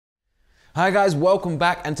Hi guys, welcome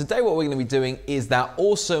back, and today what we're going to be doing is that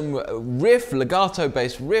awesome riff, legato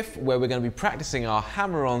based riff, where we're going to be practicing our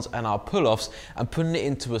hammer-ons and our pull-offs and putting it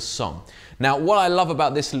into a song. Now what I love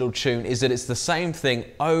about this little tune is that it's the same thing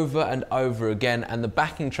over and over again, and the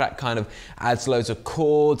backing track kind of adds loads of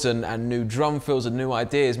chords and new drum fills and new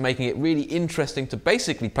ideas, making it really interesting to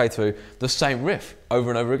basically play through the same riff over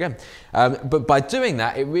and over again. But by doing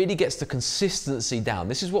that, it really gets the consistency down.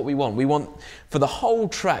 This is what we want. We want for the whole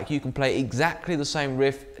track you can play exactly the same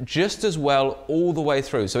riff just as well all the way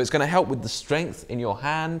through. So it's going to help with the strength in your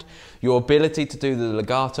hand, your ability to do the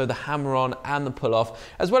legato, the hammer-on and the pull-off,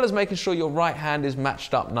 as well as making sure your right hand is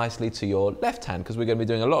matched up nicely to your left hand, because we're going to be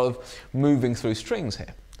doing a lot of moving through strings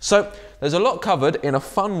here. So there's a lot covered in a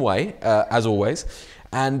fun way, as always.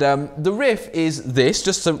 And the riff is this,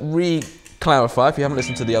 just to re-clarify if you haven't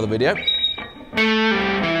listened to the other video.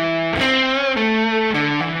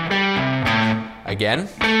 Again.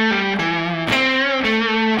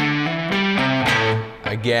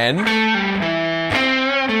 Again.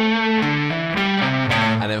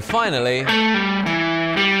 And then finally.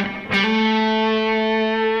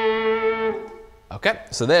 Okay,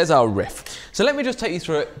 so there's our riff. So let me just take you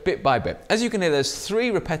through it bit by bit. As you can hear, there's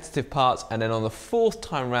 3 repetitive parts, and then on the 4th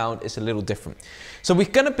time round, it's a little different. So we're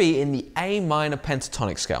going to be in the A minor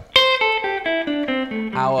pentatonic scale.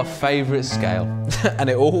 Our favourite scale, and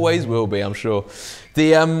it always will be, I'm sure.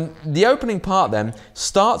 The opening part then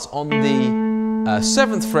starts on the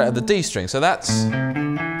 7th fret of the D string, so that's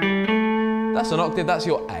an octave, that's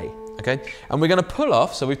your A, okay? And we're going to pull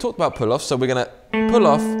off, so we've talked about pull off, so we're going to pull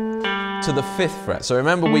off to the 5th fret. So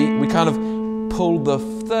remember, we kind of pull the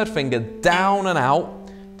 3rd finger down and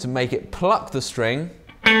out to make it pluck the string,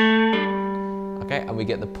 okay? And we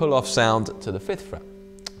get the pull off sound to the 5th fret,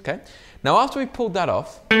 okay? Now after we've pulled that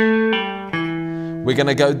off, we're going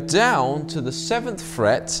to go down to the 7th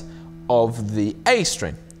fret of the A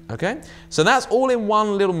string, okay? So that's all in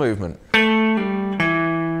one little movement.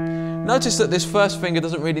 Notice that this 1st finger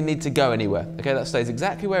doesn't really need to go anywhere, okay? That stays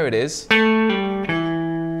exactly where it is,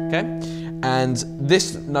 okay? And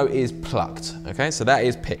this note is plucked, okay? So that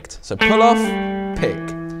is picked. So pull off, pick.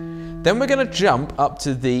 Then we're going to jump up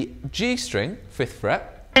to the G string, 5th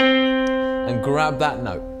fret, and grab that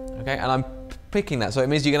note. Okay, and I'm picking that, so it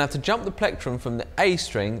means you're going to have to jump the plectrum from the A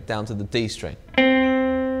string down to the D string.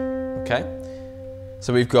 Okay,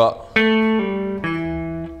 so we've got.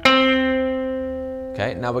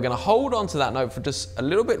 Okay, now we're going to hold on to that note for just a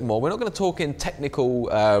little bit more. We're not going to talk in technical,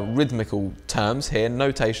 rhythmical terms here,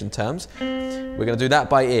 notation terms. We're going to do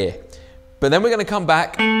that by ear. But then we're going to come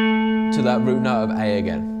back to that root note of A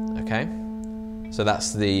again. Okay, so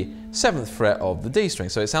that's the 7th fret of the D string.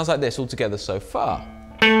 So it sounds like this all together so far.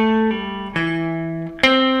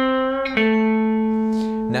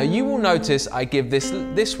 Now you will notice I give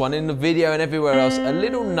this one in the video and everywhere else a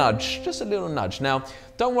little nudge, just a little nudge. Now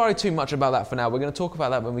don't worry too much about that for now. We're going to talk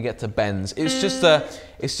about that when we get to bends. It's just a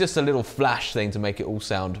little flash thing to make it all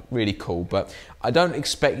sound really cool, but I don't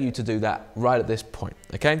expect you to do that right at this point,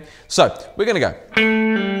 okay? So we're going to go.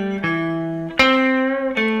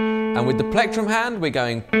 And with the plectrum hand, we're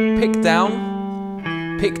going pick down there,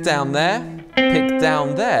 pick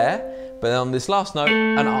down there, but then on this last note,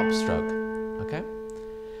 an upstroke, okay?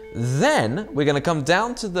 Then we're going to come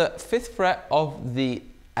down to the 5th fret of the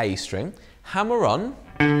A string, hammer on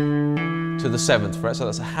to the 7th fret, so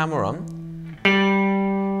that's a hammer on.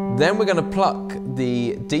 Then we're going to pluck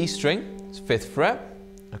the D string, 5th fret,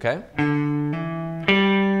 okay?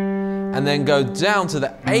 And then go down to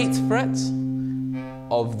the 8th fret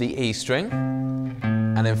of the E string,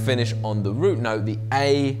 and then finish on the root note, the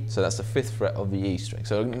A, so that's the 5th fret of the E string.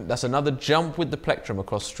 So that's another jump with the plectrum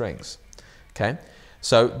across strings, okay?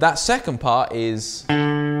 So that second part is, okay?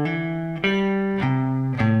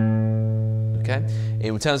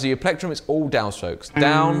 In terms of your plectrum, it's all downstrokes.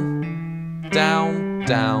 Down, down,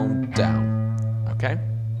 down, down, okay?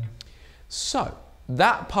 So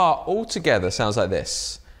that part all together sounds like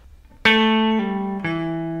this.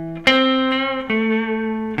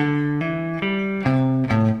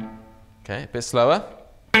 Okay, a bit slower.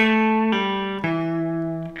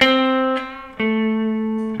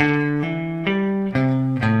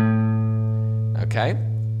 Okay.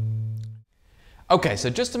 Okay, so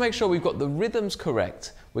just to make sure we've got the rhythms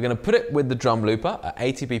correct, we're going to put it with the drum looper at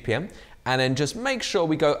 80 BPM, and then just make sure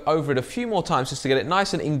we go over it a few more times just to get it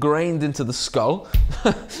nice and ingrained into the skull.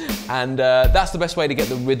 And that's the best way to get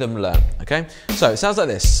the rhythm learned, okay? So it sounds like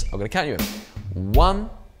this. I'm going to count you in. 1,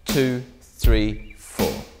 2, 3,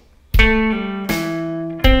 4.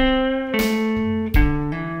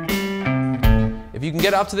 If you can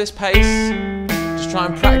get up to this pace, just try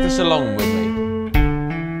and practice along with me.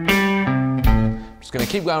 Just going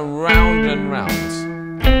to keep going round and round.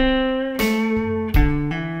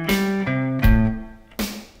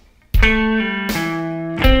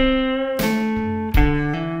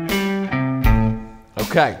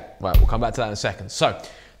 Okay, right, we'll come back to that in a second. So,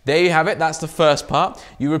 there you have it, that's the first part.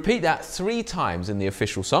 You repeat that 3 times in the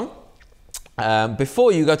official song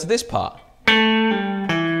before you go to this part.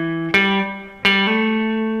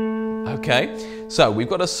 Okay, so we've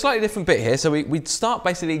got a slightly different bit here. So we start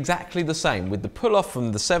basically exactly the same with the pull off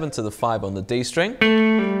from the 7 to the 5 on the D string,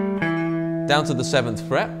 down to the 7th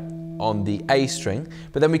fret on the A string,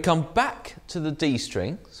 but then we come back to the D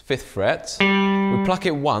string, 5th fret, we pluck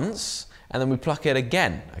it once, and then we pluck it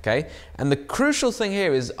again, okay? And the crucial thing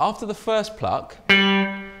here is after the first pluck,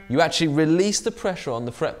 you actually release the pressure on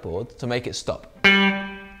the fretboard to make it stop.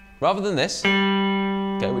 Rather than this,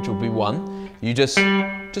 okay, which will be 1, you just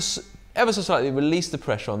ever so slightly release the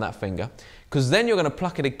pressure on that finger, because then you're going to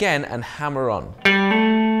pluck it again and hammer on.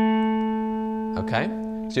 Okay,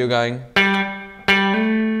 so you're going,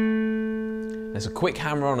 there's a quick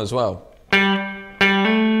hammer on as well.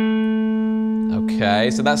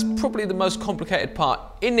 Okay, so that's probably the most complicated part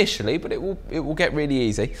initially, but it will get really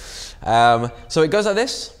easy. So it goes like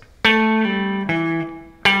this.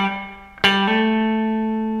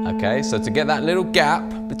 Okay, so to get that little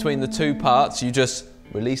gap between the 2 parts, you just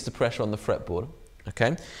release the pressure on the fretboard.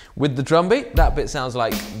 Okay, with the drum beat, that bit sounds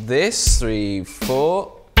like this: 3,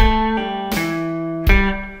 4, 2.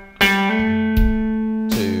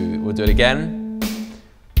 We'll do it again.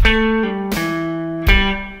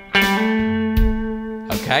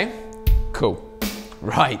 Okay, cool.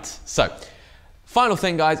 Right, so final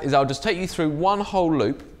thing, guys, is I'll just take you through one whole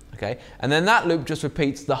loop, okay, and then that loop just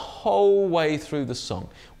repeats the whole way through the song,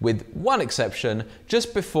 with one exception.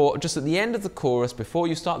 Just at the end of the chorus, before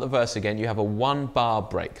you start the verse again, you have a 1-bar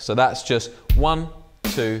break. So that's just 1,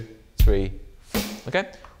 2, 3, 4,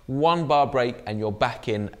 okay? 1-bar break and you're back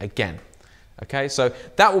in again. Okay, so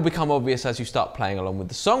that will become obvious as you start playing along with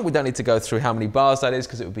the song. We don't need to go through how many bars that is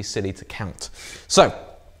because it would be silly to count. So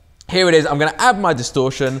here it is. I'm going to add my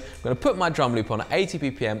distortion. I'm going to put my drum loop on at 80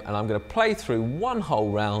 BPM and I'm going to play through one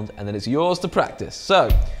whole round and then it's yours to practice. So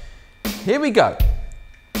here we go.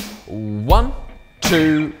 1,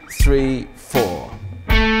 2, 3, 4.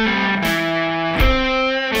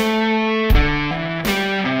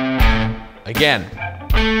 Again.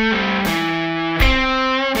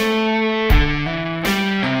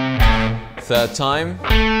 Third time.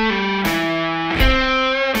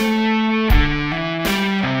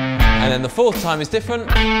 And then the fourth time is different.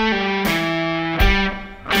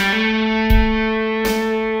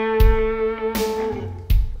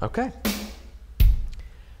 Okay.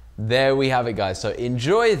 There we have it, guys. So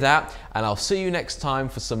enjoy that, and I'll see you next time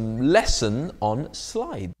for some lesson on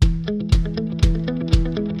slide.